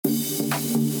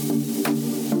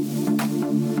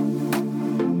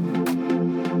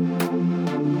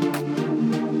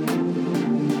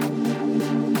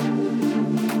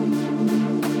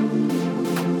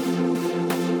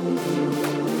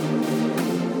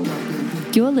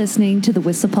You're listening to the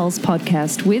Whistler Pulse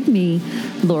podcast with me,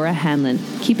 Laura Hanlon,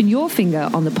 keeping your finger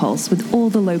on the pulse with all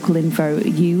the local info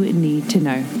you need to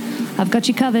know. I've got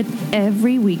you covered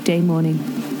every weekday morning.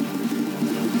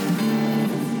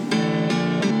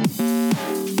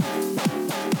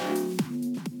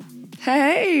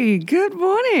 Hey, good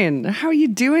morning. How are you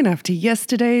doing after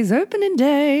yesterday's opening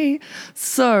day?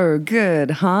 So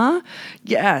good, huh?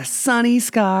 Yeah, sunny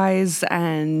skies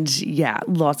and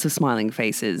lots of smiling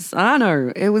faces. I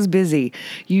know, it was busy.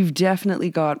 You've definitely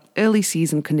got early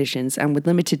season conditions and with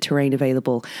limited terrain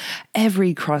available,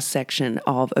 every cross-section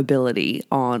of ability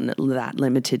on that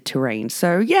limited terrain.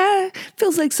 So yeah,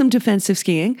 feels like some defensive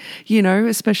skiing,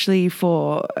 especially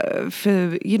for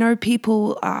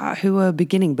people who are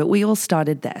beginning, but we all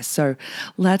started there. So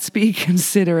let's be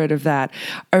considerate of that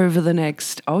over the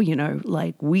next,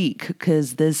 week,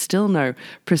 because there's still no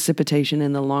precipitation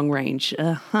in the long range.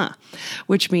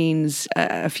 Which means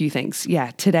a few things.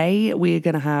 Yeah, today we're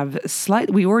going to have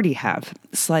we already have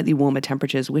slightly warmer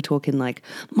temperatures. We're talking like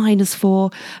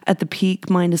 -4 at the peak,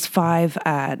 -5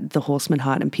 at the Horseman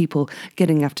Hut, and people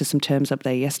getting after some terms up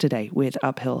there yesterday with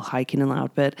uphill hiking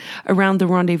allowed. But around the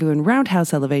rendezvous and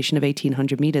roundhouse elevation of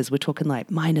 1,800 meters, we're talking like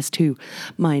 -2,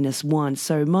 -1.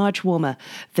 So much warmer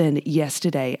than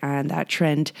yesterday. And that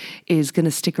trend is going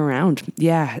to stick around.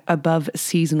 Yeah, above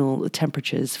seasonal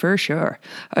temperatures for sure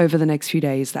over the next few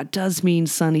days. That does mean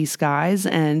sunny skies.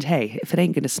 And hey, if it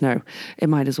ain't going to snow, it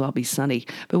might as well be sunny.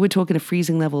 But we're talking a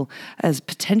freezing level as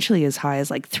potentially as high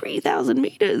as like 3,000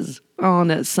 meters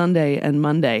on Sunday and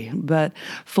Monday. But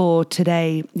for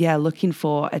today, looking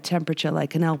for a temperature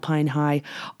like an alpine high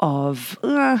of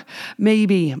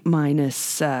maybe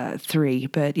 -3.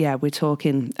 But yeah, we're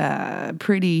talking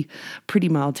pretty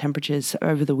mild temperatures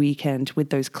over the weekend with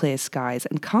those clear skies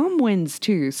and calm winds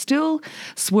too. Still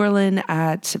swirling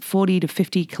at 40 to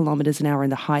 50 kilometers an hour in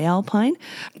the high alpine,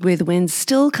 with winds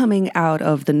still coming out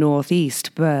of the northeast.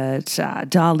 But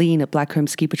Darlene at Blackcomb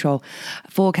Ski Patrol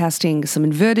forecasting some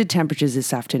inverted temperatures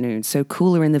this afternoon, so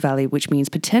cooler in the valley, which means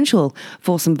potential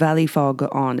for some valley fog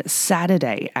on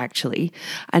Saturday, actually.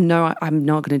 And no, I'm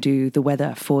not going to do the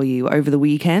weather for you over the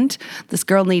weekend. This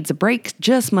girl needs a break,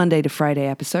 just Monday to Friday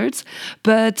episodes.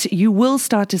 But you will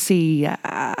start to see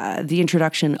the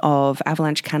introduction of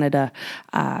Avalanche Canada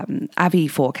AVI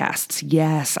forecasts.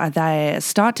 Yes, they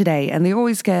start today, and they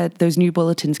always those new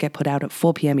bulletins get put out at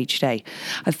 4 p.m. each day.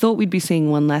 I thought we'd be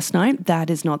seeing one last night. That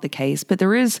is not the case, but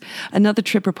there is another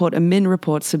trip report, a MIN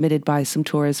report submitted by some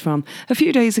tourists from a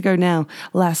few days ago now,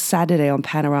 last Saturday on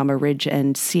Panorama Ridge,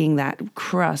 and seeing that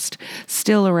crust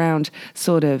still around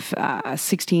sort of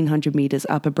 1,600 meters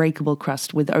up, a breakable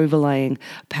crust with overlying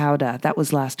powder. That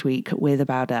was last week with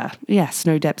about,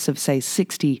 snow depths of, say,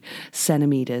 60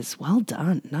 centimeters. Well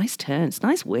done. Nice turns,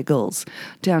 nice wiggles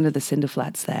down to the cinder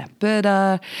flats there. But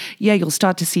you'll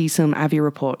start to see some AVI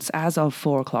reports as of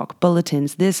 4 o'clock,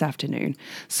 bulletins this afternoon.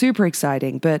 Super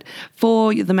exciting. But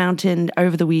for the mountain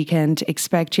over the weekend,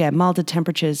 expect, milder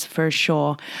temperatures for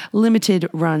sure. Limited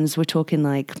runs. We're talking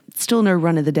like still no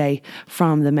run of the day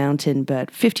from the mountain,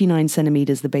 but 59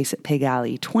 centimeters the base at Pig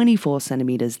Alley, 24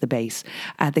 centimeters the base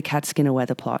at the Cat Skinner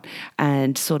weather plot,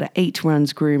 and sort of 8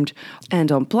 runs groomed.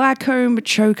 And on Blackcomb,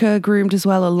 Choker groomed as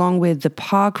well, along with the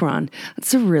park run.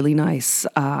 It's a really nice,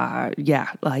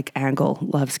 angle.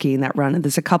 Love skiing that run. And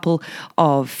there's a couple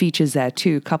of features there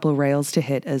too, couple of rails to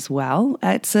hit as well.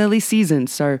 It's early season,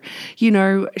 so,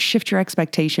 shift your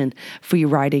expectation for your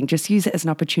riding. Just use it as an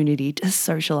opportunity to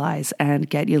socialize and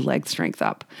get your leg strength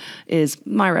up is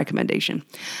my recommendation.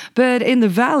 But in the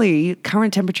valley,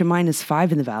 current temperature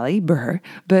 -5 in the valley,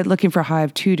 but looking for a high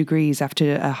of 2 degrees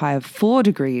after a high of 4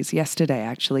 degrees yesterday,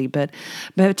 actually. But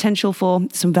potential for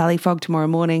some valley fog tomorrow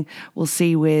morning. We'll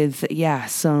see with,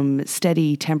 some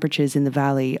steady temperatures in the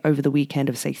valley over the weekend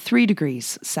of, say, 3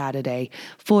 degrees Saturday,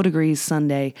 4 degrees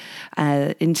Sunday,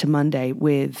 into Monday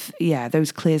with,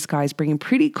 those clear skies bringing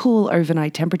pretty cool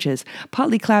overnight temperatures.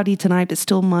 Partly cloudy tonight, but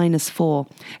still -4.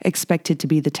 Expected to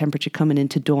be the temperature coming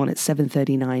into dawn at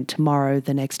 7:39 tomorrow,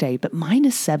 the next day, but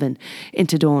 -7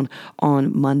 into dawn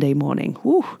on Monday morning.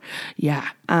 Whew.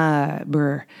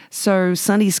 So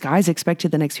sunny skies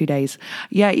expected the next few days.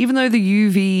 Even though the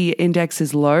UV index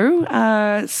is low,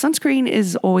 sunscreen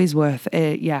is always worth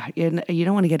it. You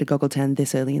don't want to get a goggle tan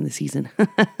this early in the season.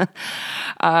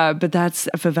 But that's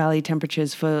for valley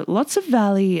temperatures for lots of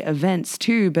valley events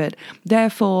too. But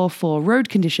therefore, for road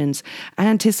conditions, I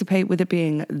anticipate with it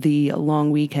being the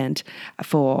long weekend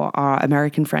for our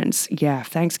American friends,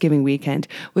 Thanksgiving weekend,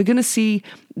 we're going to see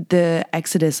the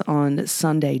exodus on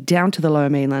Sunday down to the Lower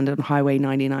Mainland on Highway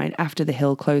 99 after the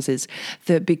hill closes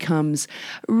that becomes,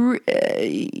 not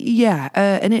an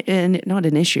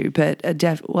issue, but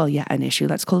an issue.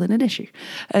 Let's call it an issue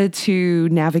to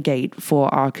navigate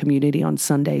for our community on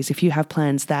Sundays. If you have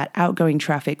plans, that outgoing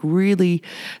traffic really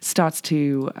starts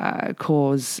to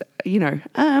cause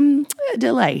a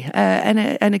delay,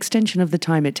 an extension of the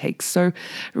time it takes. So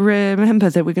remember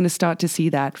that we're going to start to see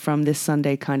that from this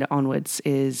Sunday kind of onwards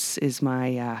is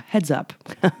my heads up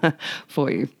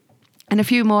for you. And a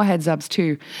few more heads ups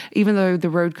too, even though the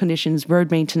road conditions,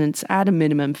 road maintenance at a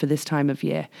minimum for this time of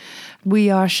year. We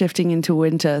are shifting into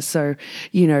winter, so,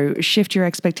 shift your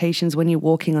expectations when you're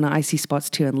walking on icy spots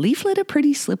too. And leaflet are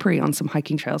pretty slippery on some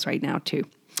hiking trails right now too.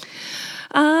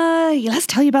 Let's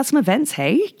tell you about some events,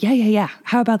 hey? Yeah.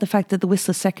 How about the fact that the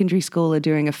Whistler Secondary School are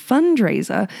doing a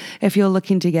fundraiser? If you're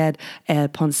looking to get a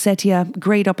poinsettia,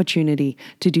 great opportunity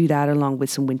to do that along with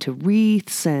some winter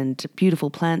wreaths and beautiful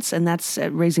plants, and that's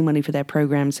raising money for their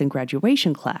programs and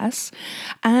graduation class.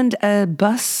 And a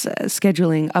bus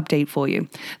scheduling update for you.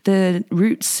 The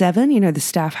Route 7, the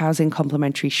staff housing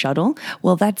complimentary shuttle,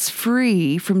 well, that's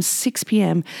free from 6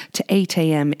 p.m. to 8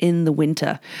 a.m. in the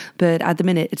winter. But at the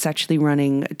minute, it's actually running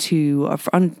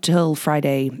until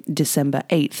Friday, December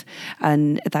 8th,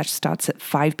 and that starts at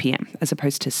 5 p.m. as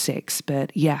opposed to 6.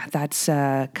 But yeah, that's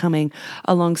coming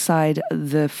alongside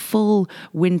the full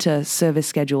winter service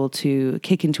schedule to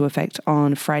kick into effect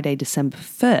on Friday, December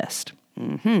 1st.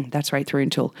 That's right, through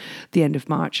until the end of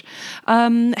March.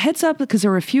 Heads up, because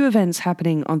there are a few events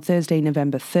happening on Thursday,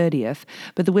 November 30th,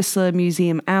 but the Whistler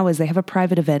Museum Hours, they have a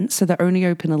private event, so they're only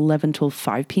open 11 till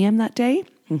 5 p.m. that day.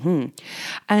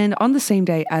 And on the same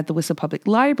day at the Whistler Public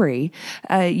Library,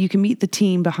 you can meet the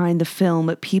team behind the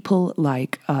film People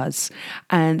Like Us.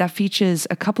 And that features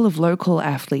a couple of local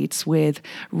athletes with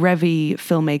Revy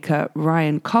filmmaker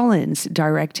Ryan Collins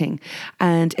directing.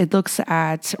 And it looks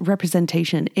at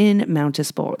representation in mountain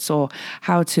sports, or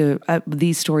how to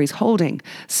these stories holding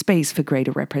space for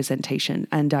greater representation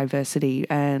and diversity,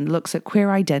 and looks at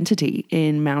queer identity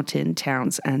in mountain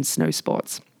towns and snow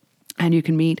sports. And you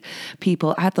can meet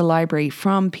people at the library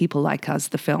from People Like Us,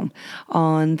 the film,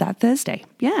 on that Thursday.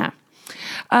 Yeah.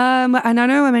 And I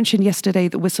know I mentioned yesterday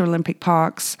that Whistler Olympic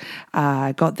Parks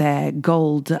got their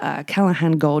gold,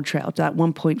 Callahan Gold Trail, that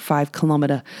 1.5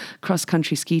 kilometer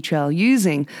cross-country ski trail,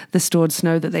 using the stored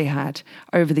snow that they had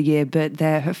over the year. But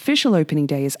their official opening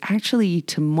day is actually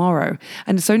tomorrow.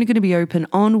 And it's only going to be open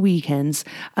on weekends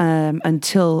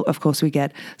until, of course, we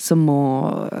get some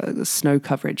more snow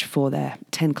coverage for their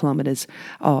 10 kilometers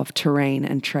of terrain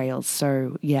and trails.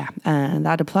 So, yeah, and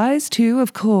that applies to,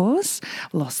 of course,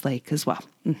 Lost Lake as well.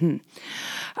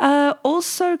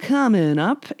 Also coming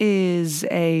up is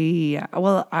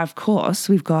of course,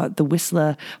 we've got the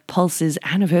Whistler Pulse's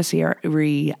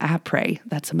anniversary après.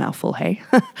 That's a mouthful, hey?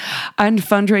 And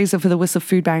fundraiser for the Whistler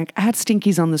Food Bank at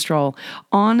Stinky's on the Stroll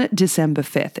on December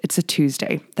 5th. It's a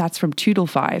Tuesday. That's from 2 till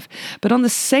 5. But on the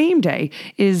same day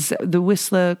is the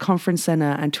Whistler Conference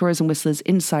Center and Tourism Whistler's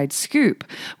Inside Scoop,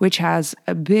 which has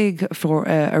a big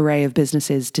array of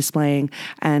businesses displaying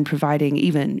and providing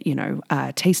even,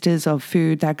 tasters of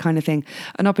food, that kind of thing.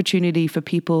 An opportunity for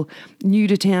people new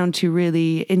to town to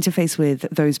really interface with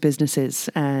those businesses.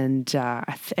 And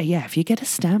if you get a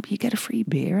stamp, you get a free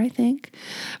beer, I think.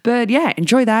 But yeah,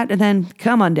 enjoy that. And then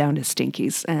come on down to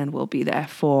Stinky's and we'll be there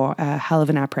for a hell of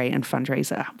an après and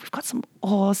fundraiser. We've got some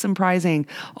awesome prizing.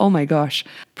 Oh my gosh.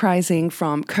 Prizing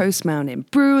from Coast Mountain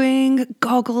Brewing,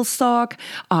 Gogglestock,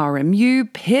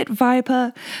 RMU, Pit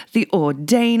Viper, the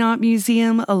Ordain Art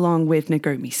Museum, along with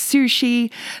Nagomi Sushi,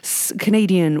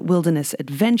 Canadian Wilderness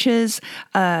Adventures,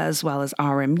 as well as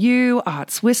RMU,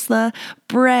 Arts Whistler,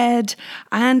 Bread,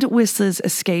 and Whistler's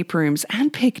Escape Rooms,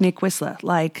 and Picnic Whistler.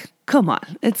 Come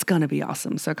on, it's going to be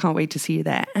awesome. So I can't wait to see you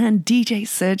there. And DJ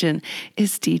Surgeon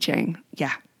is DJing.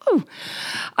 Yeah. Ooh.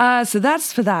 So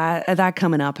that's for that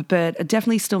coming up, but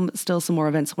definitely still some more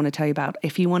events I want to tell you about.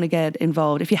 If you want to get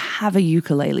involved, if you have a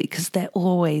ukulele, because they're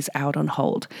always out on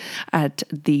hold at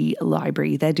the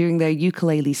library. They're doing their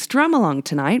ukulele strum along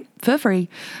tonight for free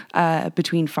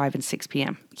between 5 and 6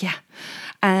 p.m. Yeah.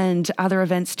 And other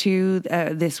events too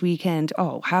this weekend.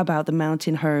 Oh, how about the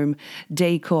Mountain Home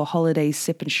Decor Holiday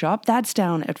Sip and Shop? That's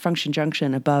down at Function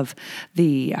Junction above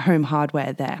the Home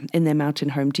Hardware there in their Mountain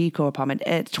Home Decor apartment.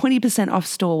 It's 20% off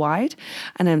store-wide.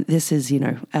 And this is,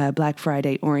 Black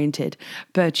Friday oriented.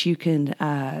 But you can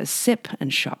sip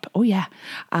and shop. Oh, yeah.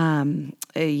 And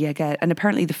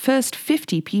apparently the first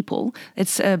 50 people,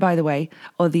 it's, by the way,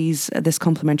 this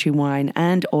complimentary wine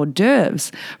and hors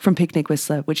d'oeuvres from Picnic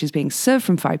Whistler, which is being served from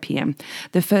from 5 p.m.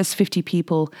 The first 50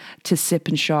 people to sip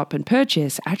and shop and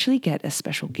purchase actually get a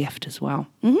special gift as well.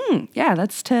 Yeah,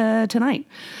 that's tonight.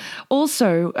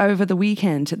 Also, over the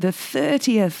weekend, the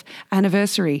 30th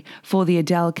anniversary for the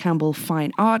Adele Campbell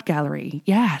Fine Art Gallery.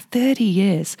 Yeah, 30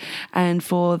 years. And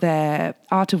for their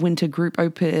Art of Winter group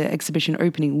exhibition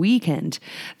opening weekend,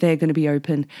 they're going to be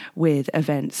open with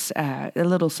events, a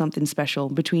little something special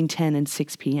between 10 and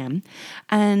 6 p.m.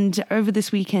 And over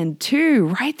this weekend too,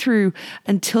 right through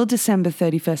until December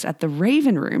 31st at the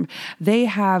Raven Room, they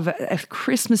have a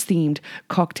Christmas-themed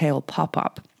cocktail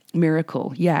pop-up.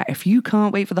 Miracle. Yeah, if you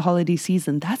can't wait for the holiday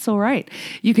season, that's all right.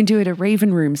 You can do it at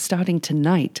Raven Room starting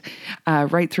tonight,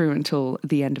 right through until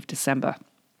the end of December.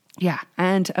 Yeah,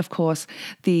 and of course,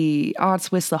 the Arts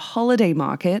Whistler Holiday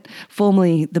Market,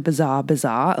 formerly the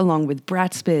Bazaar, along with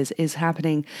Bratspers, is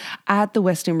happening at the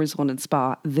Westin Resort and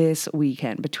Spa this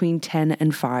weekend between 10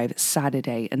 and 5,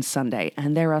 Saturday and Sunday.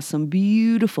 And there are some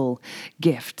beautiful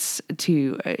gifts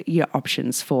to your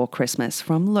options for Christmas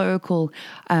from local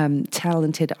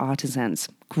talented artisans.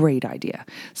 Great idea.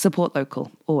 Support local,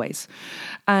 always.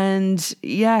 And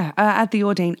yeah, at the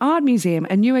Ordain Art Museum,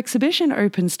 a new exhibition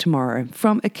opens tomorrow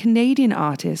from a Canadian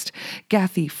artist,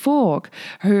 Gathy Fork,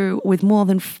 who, with more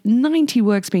than 90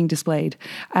 works being displayed,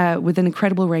 with an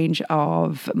incredible range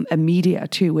of media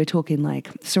too. We're talking like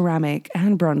ceramic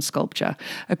and bronze sculpture,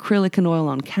 acrylic and oil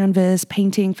on canvas,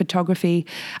 painting, photography,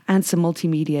 and some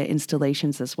multimedia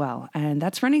installations as well. And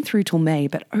that's running through till May,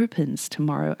 but opens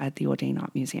tomorrow at the Ordain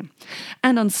Art Museum.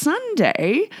 And on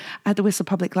Sunday at the Whistler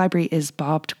Public Library is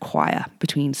Barbed Choir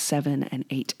between 7 and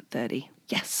 8:30.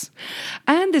 Yes.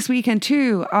 And this weekend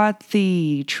too, at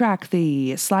the track,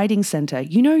 the sliding center,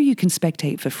 you can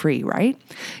spectate for free, right?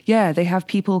 Yeah, they have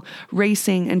people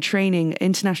racing and training.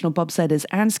 International bobsledders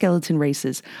and skeleton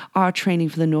racers are training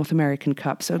for the North American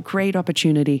Cup. So a great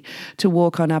opportunity to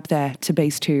walk on up there to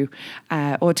base 2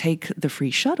 or take the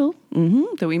free shuttle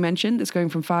that we mentioned. It's going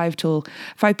from 5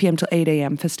 p.m. till 8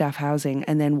 a.m. for staff housing,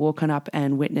 and then walk on up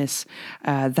and witness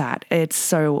that. It's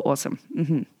so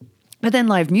awesome. But then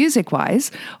live music-wise,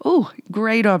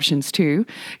 great options too.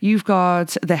 You've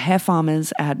got the Hair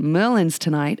Farmers at Merlin's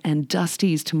tonight and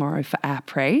Dusty's tomorrow for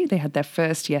Après. They had their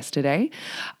first yesterday.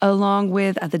 Along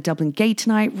with at the Dublin Gate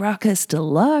tonight, Ruckus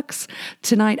Deluxe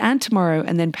tonight and tomorrow,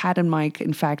 and then Pat and Mike,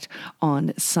 in fact,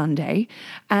 on Sunday.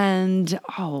 And,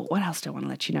 what else do I want to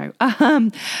let you know?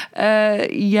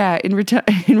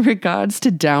 In regards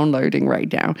to downloading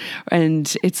right now,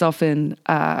 and it's often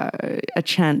a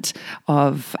chant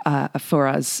of for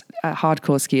us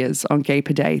hardcore skiers on Gay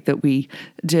Per Day that we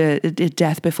did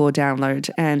death before download,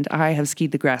 and I have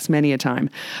skied the grass many a time,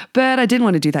 but I didn't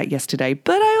want to do that yesterday.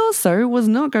 But I also was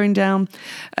not going down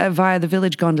via the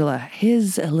village gondola.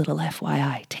 Here's a little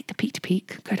FYI. Take the peak to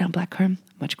peak, go down Blackcomb,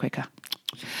 much quicker.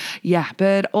 Yeah,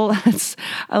 but all that's,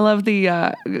 I love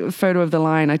the photo of the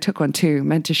line. I took one too,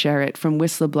 meant to share it, from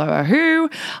Whistler Blower, who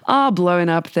are blowing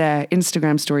up their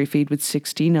Instagram story feed with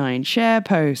 69 share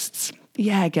posts.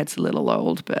 Yeah, it gets a little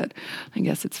old, but I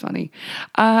guess it's funny.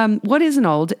 What isn't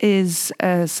old is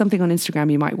something on Instagram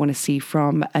you might want to see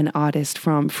from an artist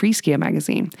from Free Skier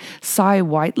magazine, Cy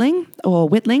Whitling,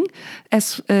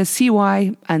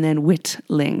 CY, and then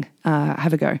Whitling.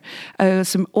 Have a go.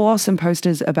 Some awesome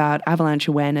posters about avalanche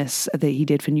awareness that he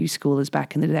did for new schoolers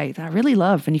back in the day that I really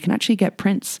love, and you can actually get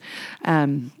prints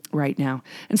right now.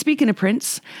 And speaking of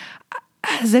prints,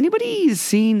 has anybody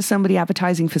seen somebody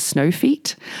advertising for snow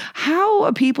feet? How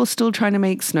are people still trying to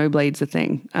make snow blades a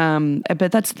thing?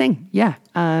 But that's the thing, yeah.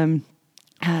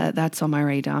 That's on my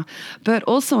radar. But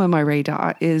also on my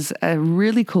radar is a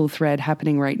really cool thread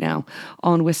happening right now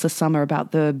on Whistler Summer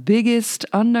about the biggest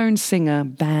unknown singer,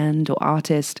 band, or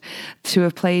artist to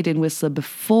have played in Whistler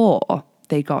before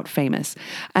they got famous.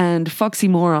 And Foxy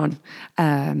Moron,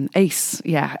 Ace,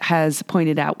 has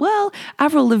pointed out, well,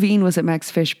 Avril Lavigne was at Max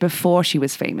Fish before she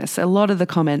was famous. A lot of the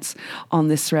comments on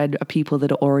this thread are people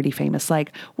that are already famous.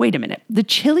 Like, wait a minute, the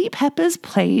Chili Peppers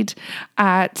played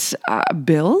at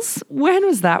Bill's? When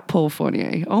was that, Paul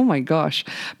Fournier? Oh my gosh.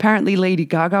 Apparently Lady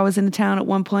Gaga was in the town at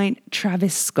one point,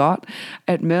 Travis Scott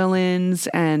at Merlin's,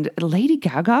 and Lady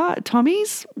Gaga at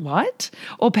Tommy's? What?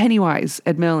 Or Pennywise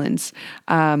at Merlin's.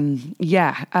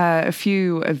 A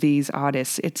few of these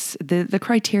artists, it's the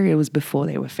criteria was before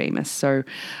they were famous. So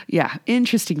yeah,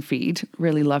 interesting feed,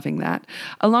 really loving that.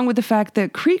 Along with the fact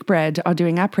that Creek Bread are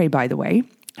doing Après, by the way.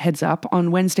 heads up,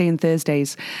 on Wednesday and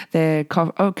Thursdays, they're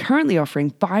currently offering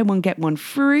buy one, get one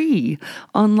free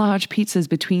on large pizzas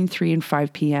between 3 and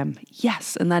 5 p.m.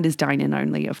 Yes, and that is dine-in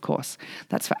only, of course.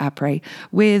 That's for après.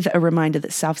 With a reminder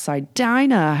that Southside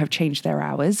Diner have changed their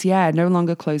hours. Yeah, no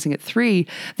longer closing at 3.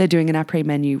 They're doing an après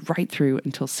menu right through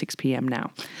until 6 p.m.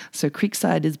 now. So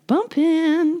Creekside is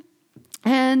bumping.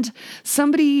 And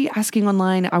somebody asking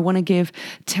online, I want to give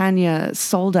Tanya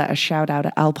Solder a shout out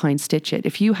at Alpine Stitch It.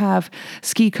 If you have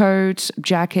ski coat,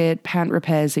 jacket, pant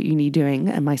repairs that you need doing,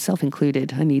 and myself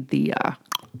included, I need the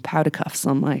powder cuffs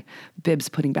on my bibs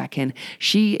putting back in.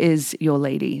 She is your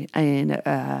lady in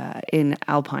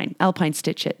Alpine. Alpine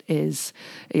Stitch It is,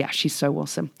 yeah, she's so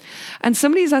awesome. And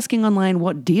somebody's asking online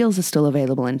what deals are still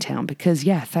available in town because,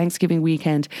 yeah, Thanksgiving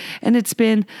weekend, and it's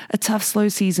been a tough, slow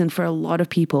season for a lot of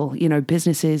people,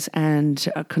 businesses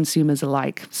and consumers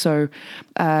alike. So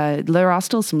there are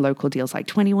still some local deals, like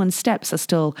 21 Steps are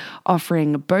still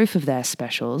offering both of their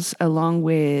specials, along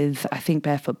with, I think,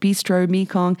 Barefoot Bistro,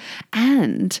 Mekong,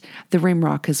 and the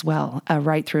Rimrock as well,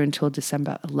 right through until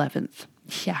December 11th.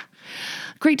 Yeah.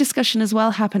 Great discussion as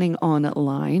well happening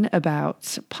online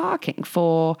about parking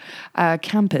for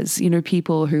campers,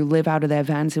 people who live out of their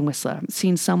vans in Whistler. I've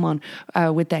seen someone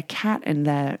with their cat in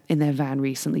their van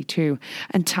recently too,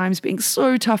 and times being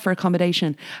so tough for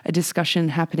accommodation. A discussion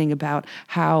happening about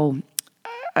how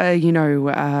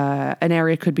an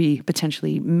area could be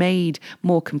potentially made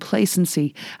more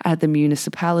complacency at the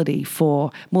municipality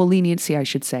for more leniency, I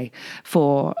should say,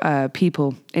 for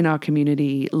people in our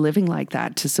community living like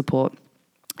that to support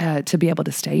to be able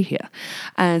to stay here.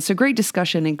 And so great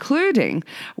discussion, including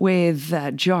with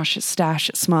Josh Stache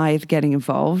Smyth getting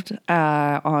involved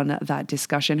on that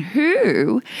discussion,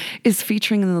 who is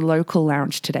featuring in the local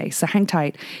lounge today. So hang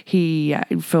tight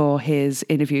for his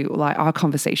interview, like our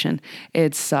conversation.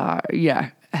 It's,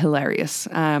 hilarious.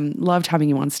 Loved having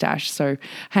you on, Stache. So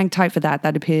hang tight for that.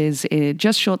 That appears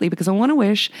just shortly because I want to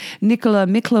wish Nicola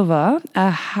Miklova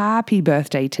a happy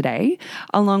birthday today,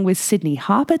 along with Sydney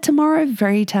Harper tomorrow.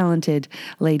 Very talented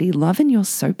lady. Loving your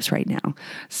soaps right now,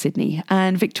 Sydney.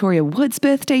 And Victoria Wood's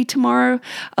birthday tomorrow,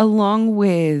 along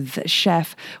with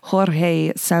chef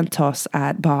Jorge Santos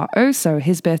at Bar Oso.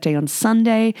 His birthday on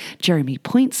Sunday. Jeremy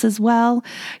Points as well.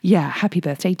 Yeah, happy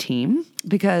birthday, team.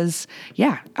 Because,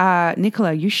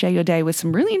 Nicola, you share your day with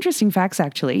some really interesting facts,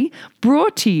 actually,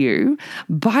 brought to you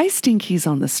by Stinky's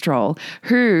on the Stroll,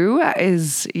 who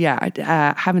is,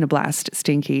 having a blast,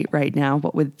 Stinky, right now,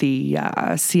 what with the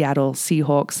Seattle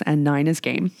Seahawks and Niners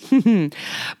game.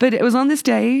 But it was on this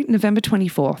day, November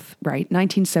 24th, right,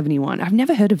 1971. I've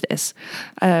never heard of this.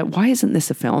 Why isn't this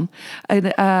a film?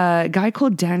 A guy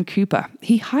called Dan Cooper,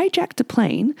 he hijacked a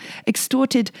plane,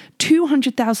 extorted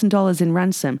 $200,000 in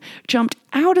ransom, jumped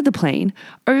out of the plane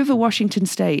over Washington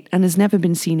State and has never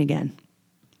been seen again.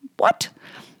 What?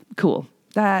 Cool.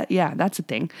 That's a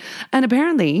thing. And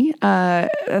apparently,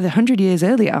 100 years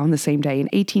earlier on the same day, in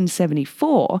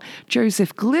 1874,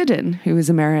 Joseph Glidden, who is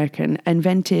American,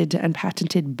 invented and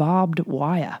patented barbed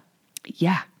wire.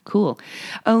 Yeah, cool.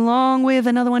 Along with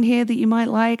another one here that you might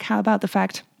like. How about the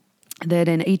fact that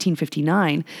in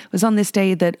 1859 was on this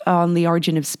day that On the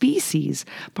Origin of Species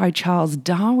by Charles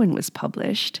Darwin was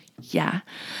published. Yeah.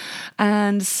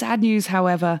 And sad news,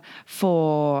 however,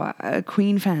 for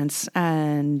Queen fans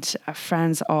and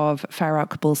fans of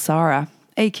Farrokh Bulsara,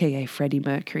 a.k.a. Freddie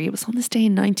Mercury. It was on this day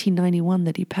in 1991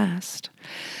 that he passed.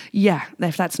 Yeah,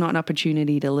 if that's not an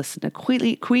opportunity to listen to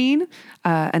Queen,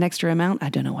 an extra amount, I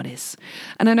don't know what is.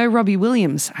 And I know Robbie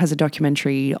Williams has a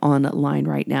documentary online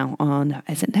right now on,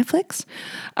 is it Netflix?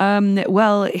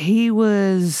 He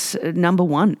was number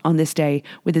one on this day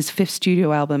with his 5th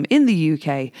studio album in the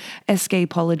UK,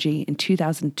 Escapology, in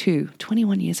 2002,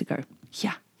 21 years ago.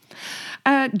 Yeah.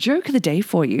 Joke of the day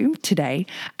for you today,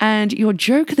 and your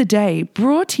joke of the day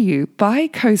brought to you by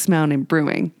Coast Mountain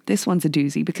Brewing. This one's a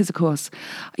doozy because, of course,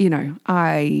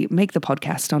 I make the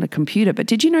podcast on a computer, but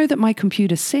did you know that my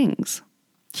computer sings?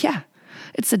 Yeah,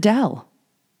 it's Adele.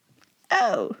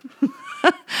 Oh.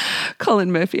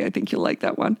 Colin Murphy, I think you'll like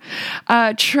that one.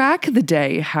 Track of the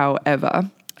day, however,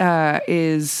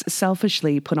 is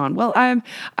selfishly put on. Well, I'm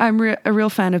a real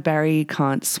fan of Barry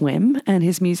Can't Swim and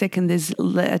his music, and there's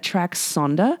a track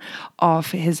Sonder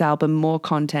off his album More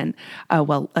Content,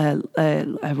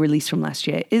 released from last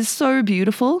year, is so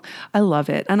beautiful. I love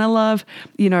it. And I love,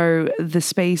 the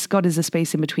space, God is a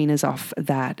Space in Between is off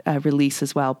that release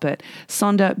as well. But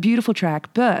Sonder, beautiful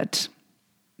track, but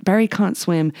Barry Can't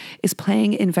Swim is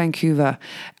playing in Vancouver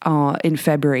in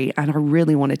February, and I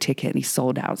really want a ticket, and he's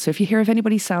sold out. So if you hear of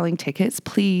anybody selling tickets,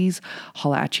 please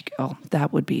holla at you. Oh,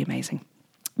 that would be amazing.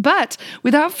 But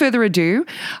without further ado,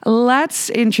 let's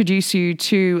introduce you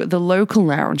to the local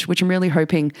lounge, which I'm really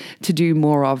hoping to do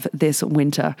more of this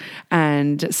winter.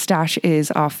 And Stache is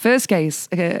our first guest,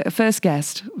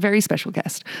 very special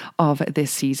guest of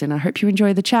this season. I hope you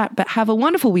enjoy the chat, but have a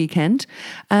wonderful weekend,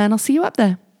 and I'll see you up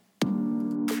there.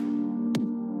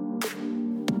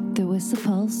 The Whistler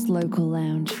Pulse Local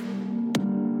Lounge.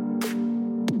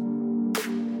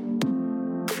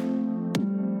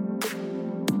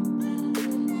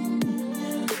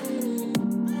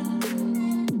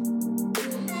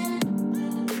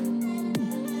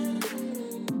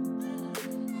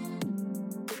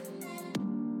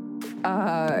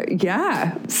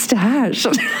 Yeah, Stache.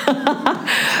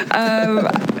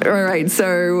 All right,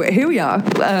 so here we are,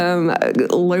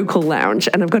 local lounge,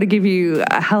 and I've got to give you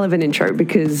a hell of an intro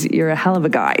because you're a hell of a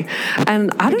guy.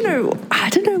 And I don't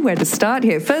know where to start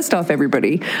here. First off,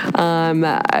 everybody,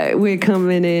 we're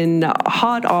coming in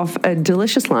hot off a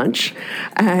delicious lunch,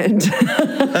 and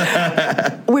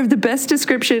with the best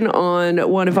description on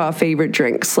one of our favorite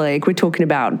drinks. Like, we're talking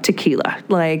about tequila,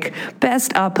 like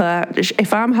best upper.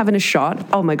 If I'm having a shot,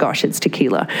 oh my gosh, it's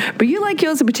tequila. But you like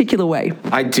yours a particular way.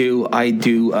 I do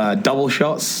double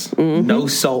shots, no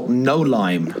salt, no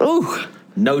lime. Ooh.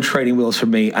 No training wheels for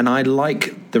me, and I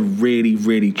like the really,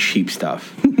 really cheap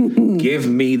stuff. Give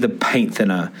me the paint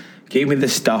thinner. Give me the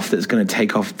stuff that's going to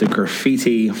take off the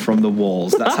graffiti from the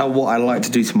walls. That's what I like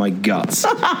to do to my guts.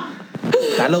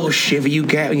 That little shiver you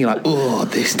get when you're like, oh,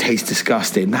 this tastes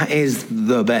disgusting. That is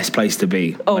the best place to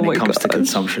be when it comes to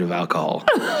consumption of alcohol.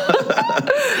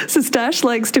 So Stache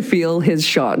likes to feel his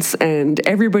shots, and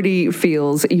everybody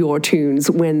feels your tunes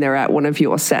when they're at one of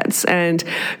your sets. And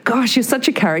gosh, you're such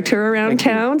a character around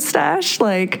town, Stache.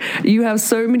 Like, you have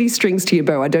so many strings to your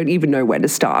bow. I don't even know where to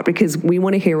start because we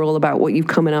want to hear all about what you've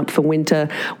coming up for winter.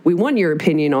 We want your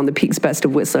opinion on the Peak's Best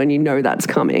of Whistler, and you know that's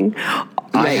coming.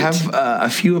 I have a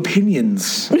few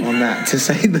opinions on that, to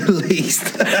say the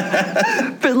least.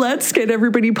 But let's get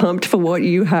everybody pumped for what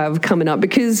you have coming up,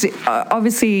 because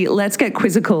obviously let's get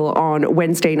quizzical on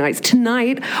Wednesday nights.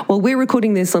 Tonight, well, we're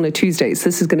recording this on a Tuesday, so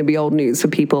this is going to be old news for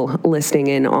people listening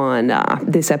in on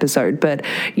this episode. But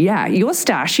yeah, your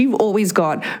Stache, you've always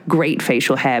got great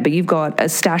facial hair, but you've got a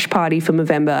Stache party for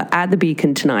November at the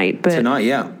Beacon tonight. But tonight,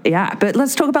 yeah. Yeah, but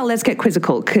let's talk about Let's Get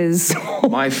Quizzical, because...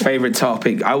 My favorite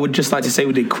topic, I would just like to say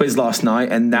we did quiz last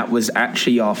night, and that was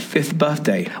actually our 5th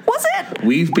birthday. Was it?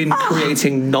 We've been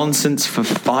creating nonsense for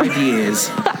 5 years,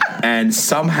 and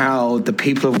somehow the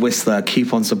people of Whistler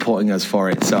keep on supporting us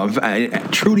for it. So I'm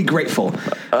truly grateful.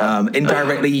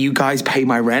 Indirectly, you guys pay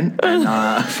my rent,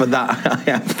 and for that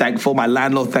I am thankful. My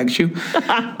landlord thanks you.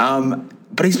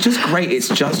 But it's just great. It's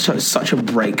just such a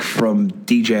break from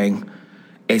DJing.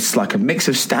 It's like a mix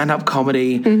of stand-up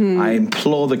comedy. I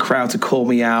implore the crowd to call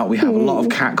me out. We have a lot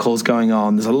of catcalls going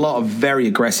on. There's a lot of very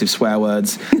aggressive swear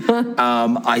words.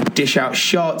 I dish out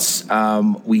shots.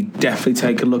 We definitely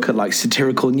take a look at like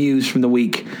satirical news from the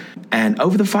week. And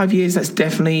over the 5 years, that's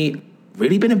definitely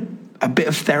really been a bit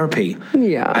of therapy.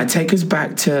 Yeah. I take us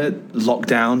back to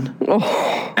lockdown.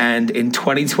 And in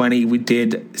 2020, we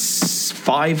did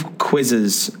 5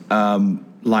 quizzes,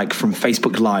 like from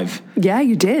Facebook Live. Yeah,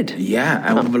 you did. Yeah,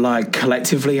 and we were like,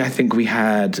 collectively, I think we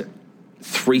had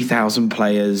 3,000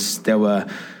 players. There were,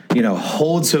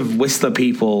 hordes of Whistler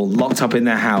people locked up in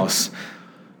their house.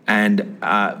 And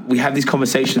we have these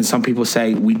conversations. Some people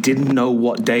say we didn't know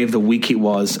what day of the week it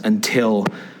was until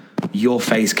your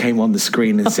face came on the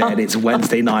screen and said, it's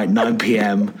Wednesday night, 9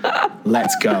 p.m.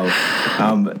 Let's go.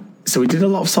 So we did a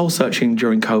lot of soul searching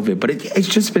during COVID, but it's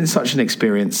just been such an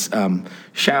experience.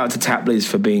 Shout out to Tapley's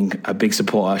for being a big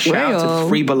supporter. Shout out to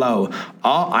 3 Below,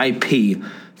 RIP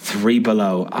 3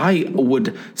 Below. I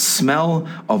would smell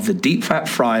of the deep fat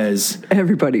fryers.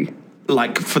 Everybody.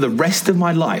 Like for the rest of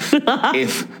my life,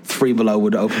 if 3 Below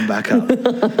would open back up.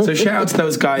 So shout out to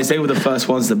those guys. They were the first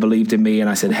ones that believed in me, and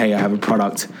I said, hey, I have a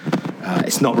product.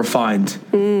 It's not refined.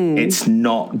 It's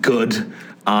not good.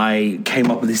 I came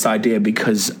up with this idea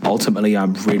because ultimately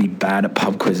I'm really bad at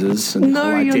pub quizzes. And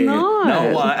no, you're not.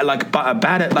 No,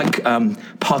 bad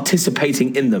at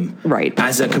participating in them. Right.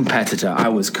 As a competitor, I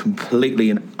was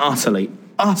completely and utterly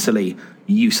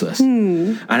useless.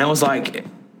 And I was like,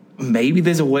 maybe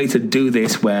there's a way to do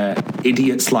this where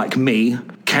idiots like me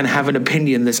can have an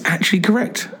opinion that's actually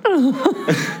correct.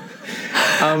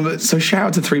 So shout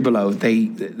out to 3 Below.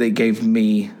 They gave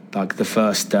me like the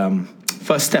first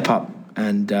step up.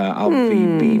 And I'll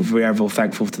be very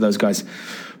thankful to those guys.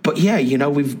 But yeah,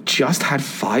 we've just had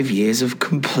 5 years of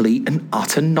complete and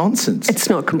utter nonsense. It's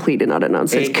not complete and utter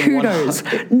nonsense. Kudos.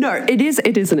 No, it is.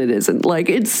 It isn't. It isn't. Like,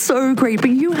 it's so great. But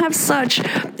you have such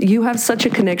a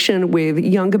connection with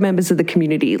younger members of the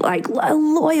community, like a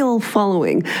loyal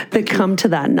following that come to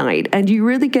that night, and you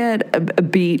really get a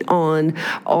beat on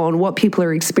what people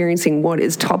are experiencing, what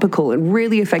is topical and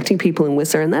really affecting people in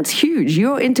Whistler, and that's huge.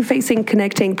 You're interfacing,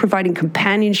 connecting, providing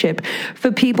companionship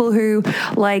for people who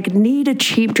need a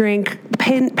cheap drink,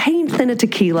 paint thinner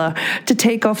tequila to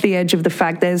take off the edge of the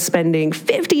fact they're spending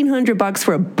 $1,500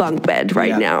 for a bunk bed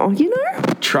right now,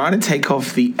 Trying to take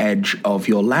off the edge of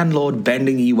your landlord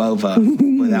bending you over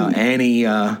without any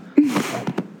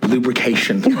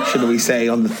lubrication, should we say,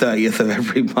 on the 30th of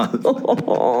every month.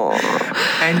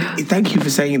 And thank you for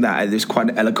saying that. It's quite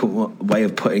an eloquent way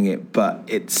of putting it, but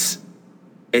it's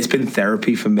been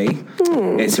therapy for me.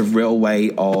 It's a real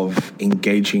way of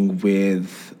engaging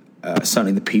with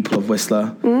certainly the people of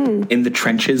Whistler in the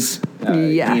trenches.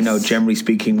 Yes. Generally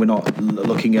speaking, we're not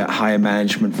looking at higher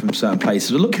management from certain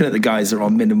places. We're looking at the guys that are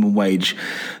on minimum wage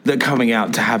that are coming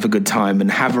out to have a good time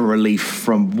and have a relief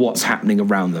from what's happening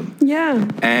around them. Yeah.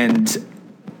 And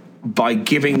by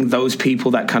giving those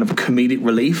people that kind of comedic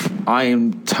relief, I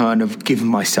in turn have given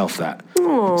myself that.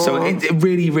 Aww. So it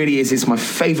really, really is. It's my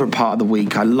favorite part of the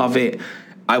week. I love it.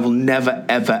 I will never,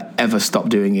 ever, ever stop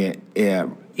doing it.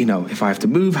 If I have to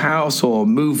move house or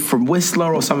move from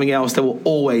Whistler or something else, there will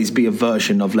always be a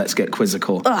version of Let's Get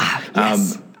Quizzical.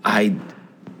 Yes. I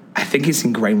think it's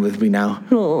ingrained with me now.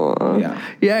 Aww.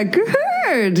 Yeah,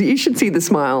 good. You should see the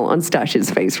smile on Stache's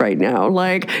face right now.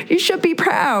 You should be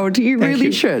proud. You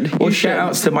really should. Well, shout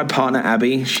outs to my partner,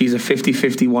 Abby. She's a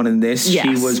 50-50 one in this. Yes.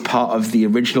 She was part of the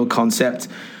original concept.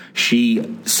 She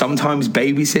sometimes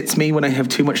babysits me when I have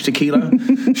too much tequila.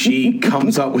 She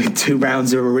comes up with 2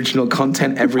 rounds of original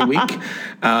content every week.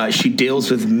 She deals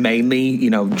with mainly,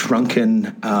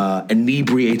 drunken,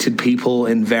 inebriated people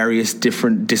in various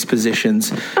different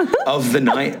dispositions of the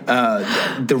night.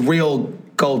 The real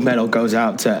gold medal goes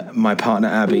out to my partner,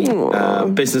 Abby,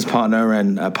 business partner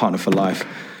and partner for life.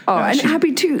 And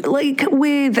happy to,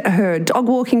 with her dog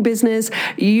walking business,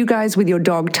 you guys with your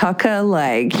dog Tucker,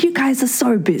 you guys are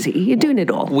so busy. You're doing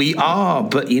it all. We are,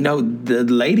 but, the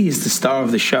lady is the star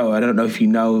of the show. I don't know if you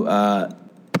know,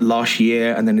 last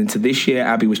year and then into this year,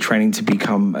 Abby was training to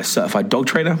become a certified dog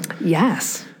trainer.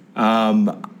 Yes. I'm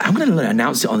going to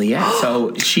announce it on the air.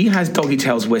 So she has Doggy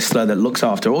Tails Whistler that looks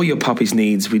after all your puppy's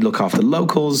needs. We look after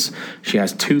locals. She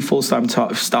has 2 full-time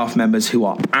staff members who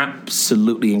are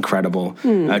absolutely incredible,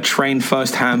 trained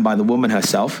firsthand by the woman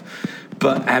herself.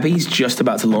 But Abby's just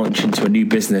about to launch into a new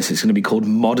business. It's going to be called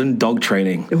Modern Dog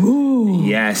Training. Ooh.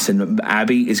 Yes, and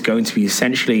Abby is going to be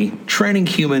essentially training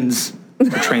humans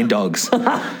to train dogs.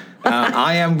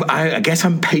 I guess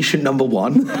I'm patient number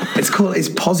 1. It's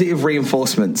positive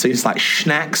reinforcement. So it's like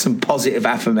snacks and positive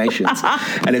affirmations.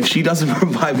 And if she doesn't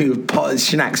provide me with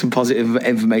snacks and positive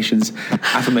affirmations,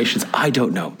 I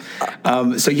don't know.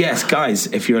 So yes, guys,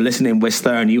 if you're listening in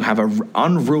Whistler and you have an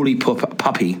unruly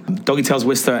puppy, Doggy Tails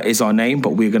Whistler is our name, but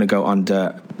we're going to go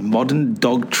under Modern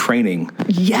Dog Training.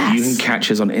 Yes. You can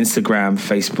catch us on Instagram,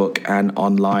 Facebook, and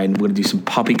online. We're going to do some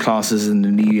puppy classes in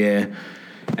the new year.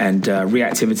 And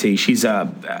reactivity. She's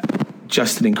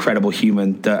just an incredible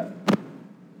human that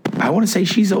I want to say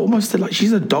she's almost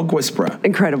she's a dog whisperer.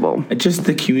 Incredible. Just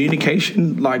the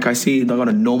communication, I see on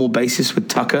a normal basis with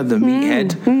Tucker, the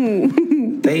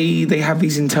meathead. They have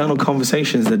these internal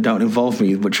conversations that don't involve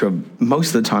me, which are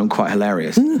most of the time quite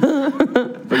hilarious.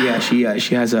 But yeah, she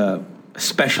has a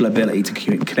special ability to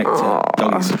connect to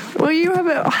doggies. Well, you have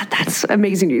that's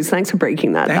amazing news. Thanks for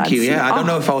breaking that. Thank you. Yeah, I don't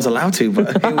know if I was allowed to,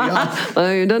 but here we are.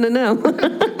 I don't know.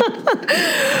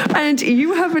 And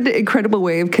you have an incredible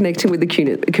way of connecting with the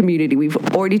community. We've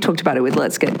already talked about it with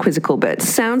Let's Get Quizzical, but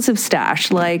Sounds of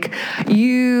Stache,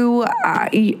 you,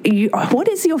 what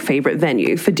is your favorite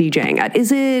venue for DJing at?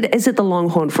 Is it the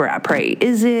Longhorn for Après?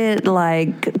 Is it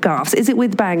Garth's? Is it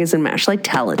with Bangers and Mash?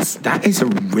 Tell us. That is a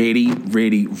really,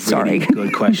 really, really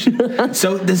good question.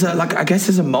 So there's I guess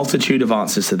there's a multitude of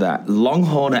answers to that.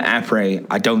 Longhorn at Après,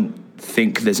 I don't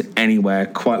think there's anywhere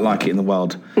quite like it in the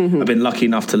world. I've been lucky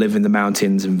enough to live in the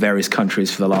mountains in various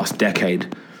countries for the last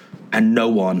decade, and no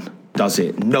one does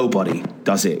it. Nobody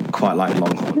does it quite like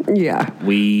Longhorn. Yeah.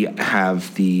 We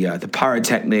have the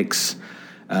pyrotechnics,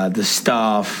 the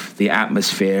staff, the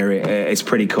atmosphere. It's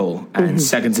pretty cool and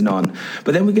second to none.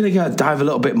 But then we're going to dive a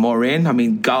little bit more in. I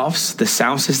mean, Garth's, the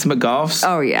sound system at Garth's.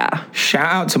 Oh, yeah.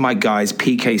 Shout out to my guys,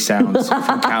 PK Sounds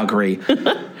from Calgary.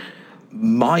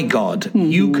 My God,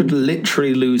 you could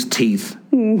literally lose teeth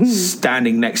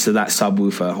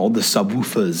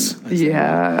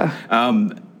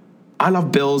I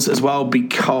love Bill's as well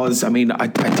because, I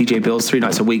DJ Bill's 3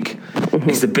 nights a week. Mm-hmm.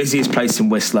 It's the busiest place in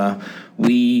Whistler.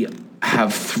 We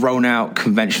have thrown out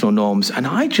conventional norms, and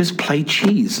I just play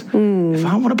cheese. If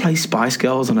I want to play Spice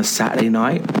Girls on a Saturday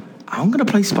night, I'm going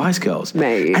to play Spice Girls.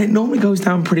 Mate. And it normally goes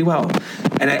down pretty well.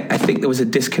 And I think there was a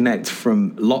disconnect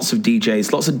from lots of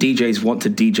DJs. Lots of DJs want to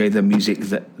DJ the music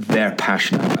that they're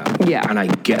passionate about. Yeah. And I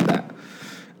get that.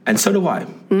 And so do I.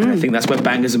 And I think that's where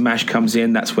Bangers and Mash comes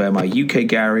in. That's where my UK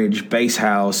garage, bass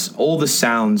house, all the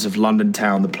sounds of London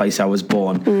town, the place I was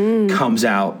born, comes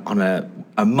out on a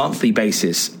monthly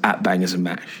basis at Bangers and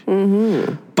Mash.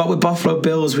 But with Buffalo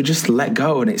Bills, we just let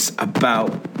go, and it's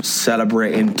about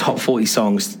celebrating top 40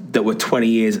 songs that were 20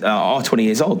 years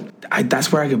old.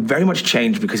 That's where I could very much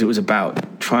change, because it was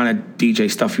about trying to DJ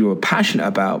stuff you were passionate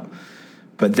about,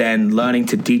 but then learning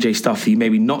to DJ stuff that you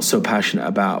maybe not so passionate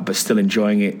about, but still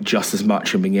enjoying it just as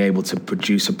much and being able to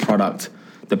produce a product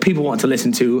that people want to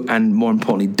listen to and, more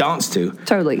importantly, dance to.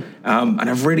 Totally. And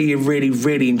I've really, really,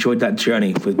 really enjoyed that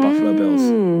journey with Buffalo Bills.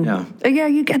 Yeah. Yeah,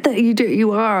 you get that. You do.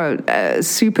 You are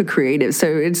super creative, so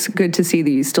it's good to see that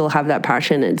you still have that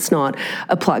passion. It's not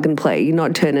a plug and play. You're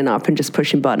not turning up and just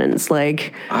pushing buttons.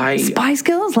 Like, Spice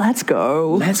Girls, let's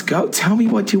go. Let's go. Tell me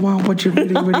what you want, what you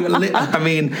really, really... I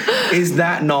mean, is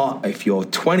that not, if you're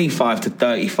 25 to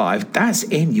 35, that's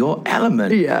in your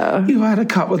element. Yeah. You've had a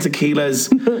couple of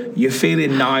tequilas, you're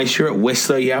feeling nice, you're at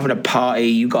Whistler, you're having a party,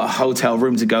 you've got a hotel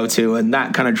room to go to, and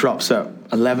that kind of drops at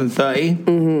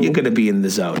 11:30, you're going to be in the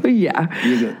zone. Yeah.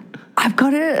 I've got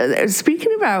to,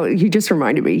 speaking about, you just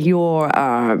reminded me, your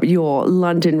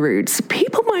London roots.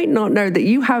 People might not know that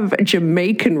you have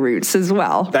Jamaican roots as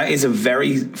well. That is a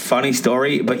very funny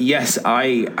story, but yes,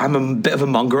 I'm a bit of a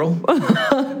mongrel.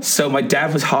 So my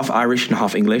dad was half Irish and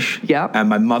half English. Yeah. And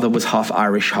my mother was half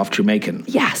Irish, half Jamaican.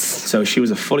 Yes. So she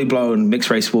was a fully blown mixed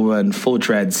race woman, full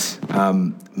dreads.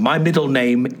 My middle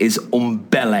name is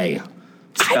Umbele.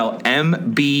 Spelled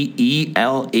M-B-E-L-E.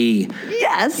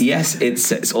 Yes. Yes,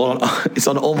 it's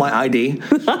on all my ID.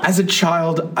 As a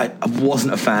child, I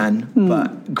wasn't a fan,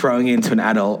 but growing into an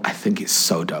adult, I think it's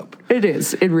so dope. It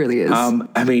is. It really is.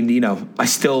 I mean, I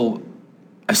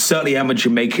certainly am a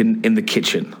Jamaican in the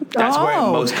kitchen. That's where it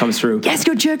most comes through. Yes,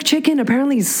 your jerk chicken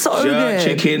apparently is so good.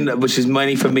 Jerk chicken, which is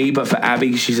mainly for me, but for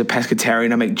Abby, she's a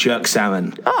pescatarian. I make jerk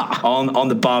salmon on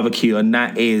the barbecue, and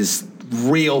that is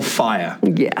real fire.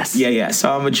 Yes. Yeah. So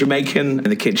I'm a Jamaican in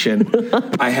the kitchen.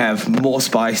 I have more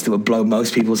spice that would blow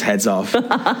most people's heads off.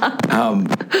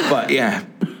 But yeah.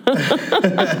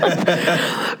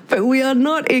 But we are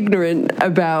not ignorant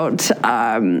about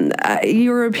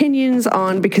your opinions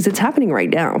on, because it's happening right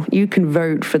now. You can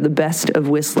vote for the best of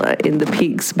Whistler in the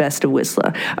Peaks Best of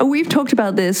Whistler. And we've talked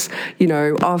about this,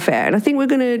 off air. And I think we're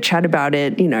going to chat about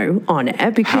it, on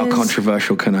air, because... How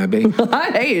controversial can I be?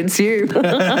 Hey, it's you.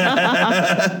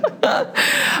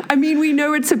 I mean, we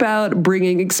know it's about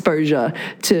bringing exposure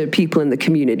to people in the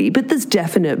community, but there's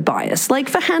definite bias. Like,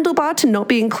 for Handlebar to not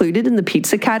be included in the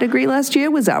pizza category last year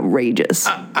was outrageous.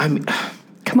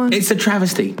 Come on. It's a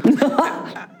travesty.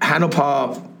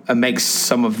 Handlebar makes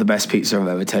some of the best pizza I've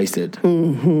ever tasted.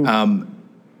 Mm-hmm.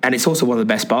 And it's also one of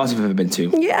the best bars I've ever been to.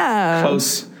 Yeah.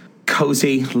 Close,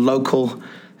 cozy, local.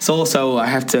 It's also, I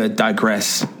have to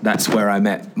digress, that's where I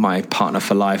met my partner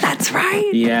for life. That's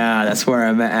right. Yeah, that's where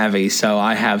I met Abby, so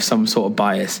I have some sort of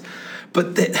bias.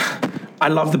 But I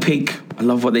love the Peak. I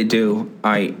love what they do.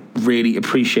 I really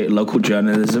appreciate local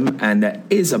journalism, and there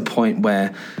is a point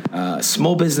where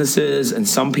small businesses and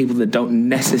some people that don't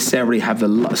necessarily have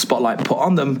the spotlight put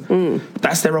on them,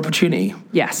 that's their opportunity.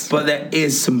 Yes. But there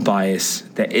is some bias.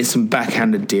 There is some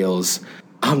backhanded deals.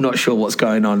 I'm not sure what's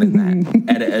going on in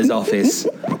that editor's office,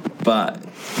 but,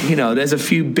 there's a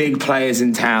few big players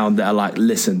in town that are like,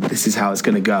 listen, this is how it's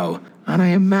going to go. And I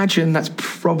imagine that's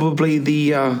probably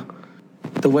the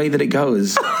way that it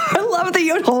goes. I love that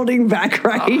you're holding back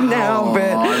right now,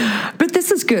 but this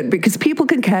is good, because people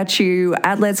can catch you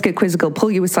at Let's Get Quizzical,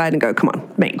 pull you aside and go, come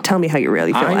on, mate, tell me how you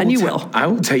really feel, and you will. I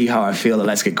will tell you how I feel at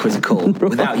Let's Get Quizzical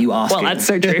without you asking. Well, that's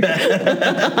so true.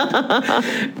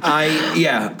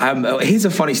 Here's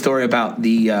a funny story about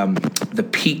the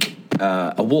Peak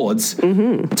Awards.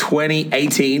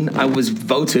 2018, I was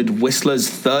voted Whistler's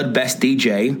third best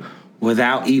DJ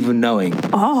without even knowing.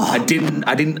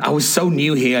 I was so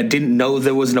new here. I didn't know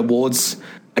there was an awards.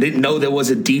 I didn't know there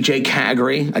was a DJ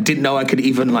category. I didn't know I could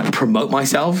even promote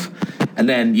myself. And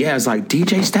then, I was like,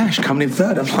 DJ Stache coming in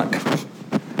third. I'm like,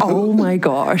 Oh my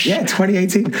gosh. Yeah,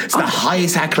 2018. It's the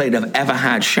highest accolade I've ever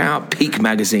had. Shout out Peak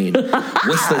Magazine.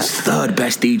 Whistler's third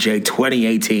best DJ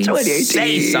 2018. 2018.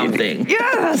 Say something.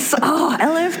 Yes. Oh,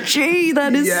 LFG.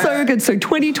 That is so good. So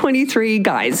 2023,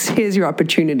 guys, here's your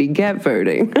opportunity. Get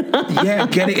voting. Yeah,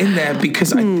 get it in there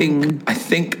because I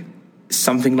think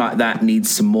something like that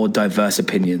needs some more diverse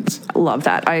opinions. Love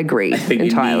that. I agree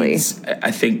entirely.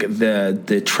 I think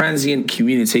the transient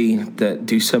community that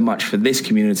do so much for this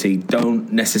community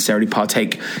don't necessarily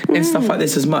partake in stuff like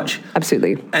this as much.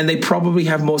 Absolutely. And they probably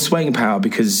have more swaying power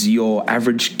because your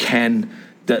average Ken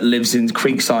that lives in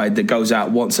Creekside that goes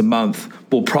out once a month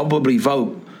will probably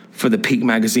vote for the Peak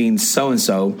Magazine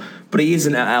so-and-so, but he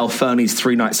isn't at Al Fernie's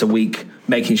 3 nights a week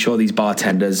making sure these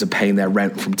bartenders are paying their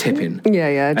rent from tipping.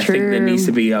 Yeah, I true. think there needs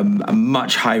to be a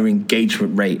much higher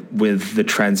engagement rate with the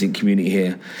transient community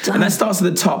here. And that starts at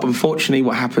the top. Unfortunately,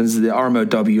 what happens is the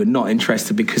RMOW are not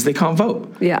interested because they can't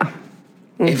vote. Yeah.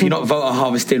 If you're not voter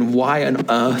harvesting, why on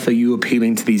earth are you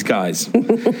appealing to these guys?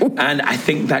 And I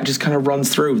think that just kind of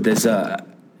runs through. There's a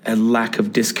lack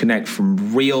of disconnect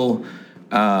from real,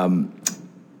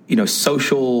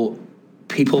 social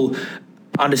people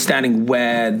understanding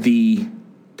where the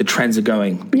trends are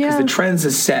going. Because the trends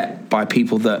are set by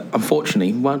people that,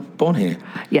 unfortunately, weren't born here.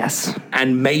 Yes.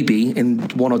 And maybe in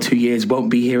 1 or 2 years won't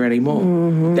be here anymore.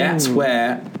 Mm-hmm. That's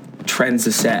where trends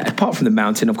are set. Apart from the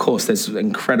mountain, of course, there's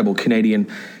incredible Canadian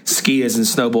skiers and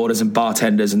snowboarders and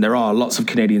bartenders, and there are lots of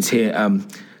Canadians here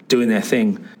doing their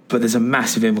thing. But there's a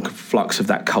massive influx of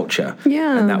that culture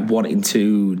and that wanting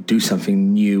to do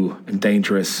something new and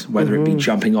dangerous, whether it be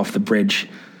jumping off the bridge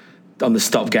on the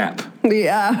stopgap, or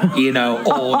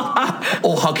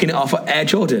hucking it off at Air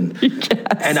Jordan. Yes.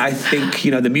 And I think,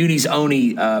 the Muni's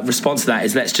only response to that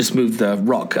is let's just move the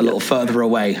rock a little further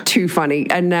away. Too funny.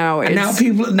 And now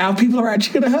people are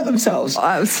actually going to hurt themselves.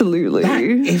 Absolutely. That,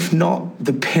 if not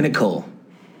the pinnacle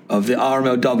of the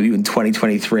RMLW in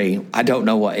 2023, I don't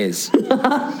know what is.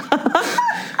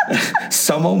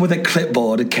 Someone with a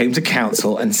clipboard came to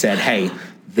council and said, hey,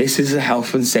 this is a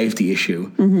health and safety issue.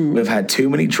 Mm-hmm. We've had too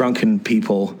many drunken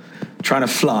people trying to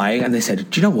fly. And they said,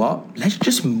 do you know what? Let's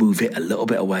just move it a little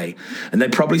bit away. And they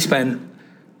probably spent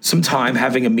some time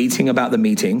having a meeting about the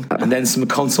meeting and then some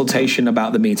consultation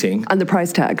about the meeting. And the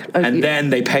price tag. And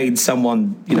then they paid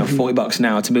someone, $40 an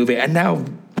hour to move it. And now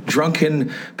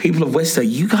drunken people of Whistler,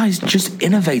 you guys just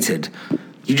innovated.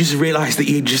 You just realized that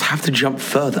you just have to jump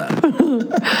further.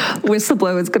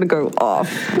 Whistleblower is going to go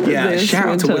off. Yeah, shout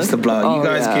out to Whistleblower. You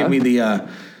guys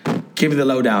give me the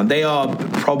lowdown. They are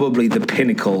probably the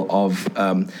pinnacle of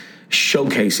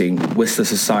showcasing Whistler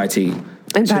society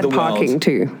and to bad the parking world.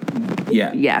 Too.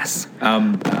 Yeah. Yes.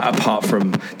 Apart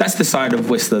from that's the side of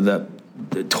Whistler that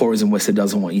Tourism Whistler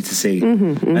doesn't want you to see.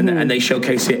 And they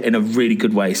showcase it in a really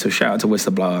good way. So shout out to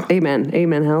Whistleblower.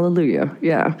 Amen. Hallelujah.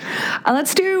 Yeah.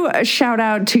 Let's do a shout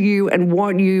out to you and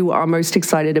what you are most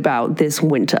excited about this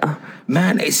winter.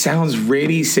 Man, it sounds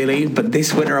really silly, but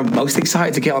this winter I'm most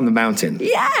excited to get on the mountain.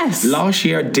 Yes. Last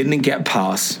year I didn't get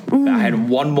pass. I had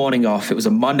one morning off. It was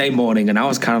a Monday morning, and I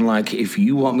was kind of like, if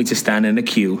you want me to stand in a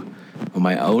queue on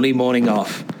my only morning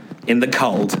off in the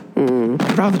cold,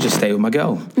 I'd rather just stay with my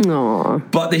girl.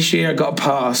 Aww. But this year I got a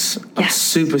pass. I'm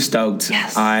super stoked.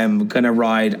 Yes. I'm going to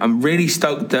ride. I'm really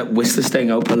stoked that Whistler's staying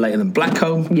open later than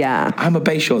Blackcomb. Yeah. I'm a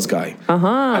Bayshores guy.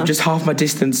 I'm just half my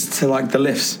distance to the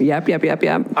lifts. Yep.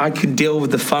 I can deal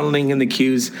with the funneling and the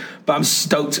queues, but I'm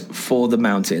stoked for the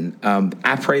mountain.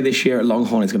 Après this year at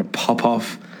Longhorn is going to pop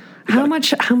off. How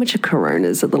much are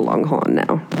Coronas at the Longhorn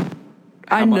now?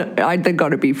 I know they've got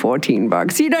to be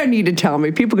 $14. You don't need to tell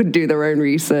me. People can do their own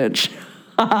research.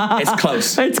 It's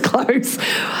close. It's close.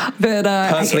 But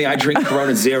personally, I drink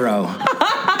Corona Zero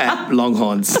at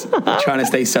Longhorns, trying to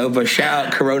stay sober. Shout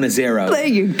out Corona Zero. There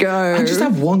you go. I just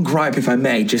have one gripe, if I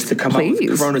may, just to come up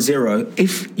with Corona Zero.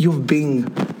 If you've been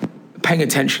paying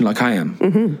attention like I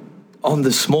am, on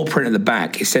the small print at the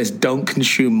back, it says don't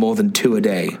consume more than 2 a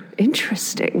day.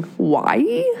 Interesting.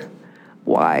 Why?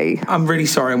 I'm really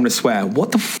sorry, I'm going to swear.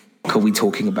 What the are we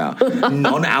talking about?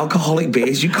 Non-alcoholic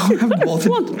beers? You can't have more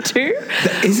than 1, 2.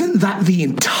 Isn't that the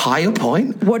entire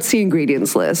point? What's the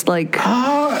ingredients list? It's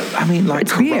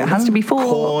beer. It has to be full.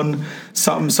 Corn,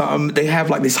 something. They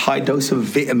have this high dose of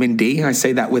vitamin D. I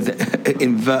say that with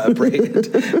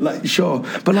invertebrated. Sure.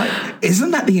 But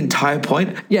isn't that the entire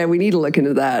point? Yeah, we need to look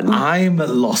into that. I'm at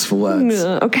loss for words.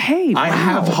 Okay. I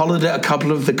have hollered at a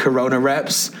couple of the Corona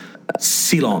reps.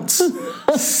 Silence.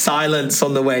 Silence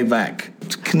on the way back.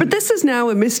 But this is now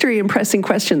a mystery and pressing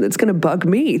question that's going to bug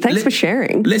me. Thanks for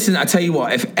sharing. Listen, I tell you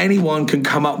what, if anyone can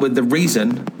come up with the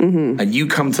reason, and you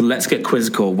come to Let's Get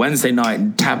Quizzical Wednesday night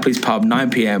in Tapley's Pub, 9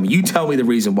 p.m., you tell me the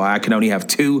reason why I can only have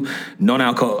 2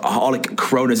 non-alcoholic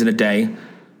Coronas in a day,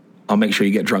 I'll make sure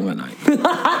you get drunk that night.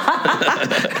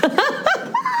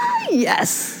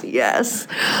 Yes.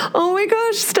 Oh my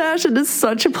gosh, Stache, it is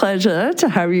such a pleasure to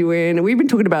have you in. We've been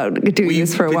talking about doing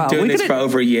this for a while. We've been doing this for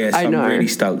over a year, so I'm really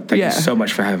stoked. Thank you so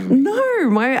much for having me. No,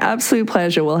 my absolute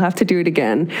pleasure. We'll have to do it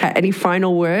again. Any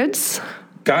final words?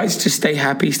 Guys, just stay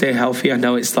happy, stay healthy. I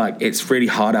know it's really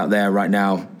hard out there right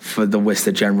now for the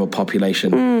Whistler general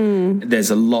population.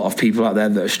 There's a lot of people out there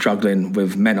that are struggling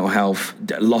with mental health,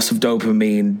 loss of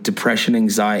dopamine, depression,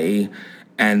 anxiety,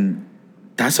 and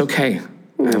that's okay.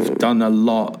 I've done a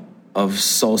lot of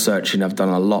soul searching. I've done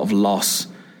a lot of loss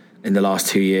in the last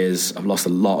 2 years. I've lost a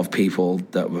lot of people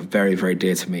that were very, very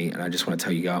dear to me. And I just want to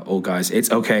tell you all guys,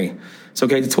 it's okay. It's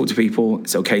okay to talk to people.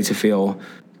 It's okay to feel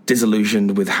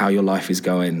disillusioned with how your life is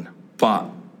going. But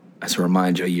as a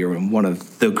reminder, you're in one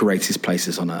of the greatest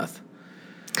places on earth.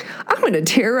 I'm going to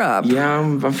tear up. Yeah,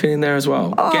 I'm feeling there as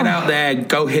well. Oh. Get out there,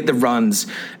 go hit the runs,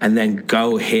 and then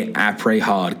go hit après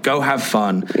hard. Go have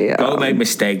fun. Yeah. Go make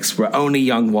mistakes. We're only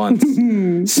young once.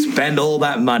 Spend all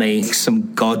that money. Make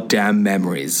some goddamn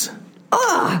memories.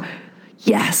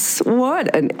 Yes.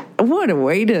 What a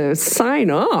way to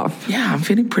sign off. Yeah, I'm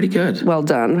feeling pretty good. Well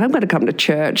done. I'm going to come to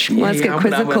church. Let's get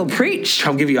quizzical. Preach.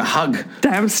 I'll give you a hug.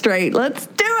 Damn straight. Let's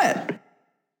do it.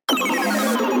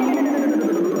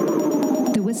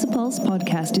 The Whistler Pulse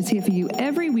podcast is here for you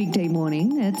every weekday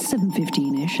morning at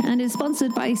 7:15ish and is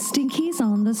sponsored by Stinkies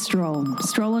on the Stroll.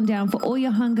 Stroll on down for all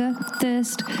your hunger,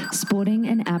 thirst, sporting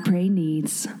and après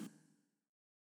needs.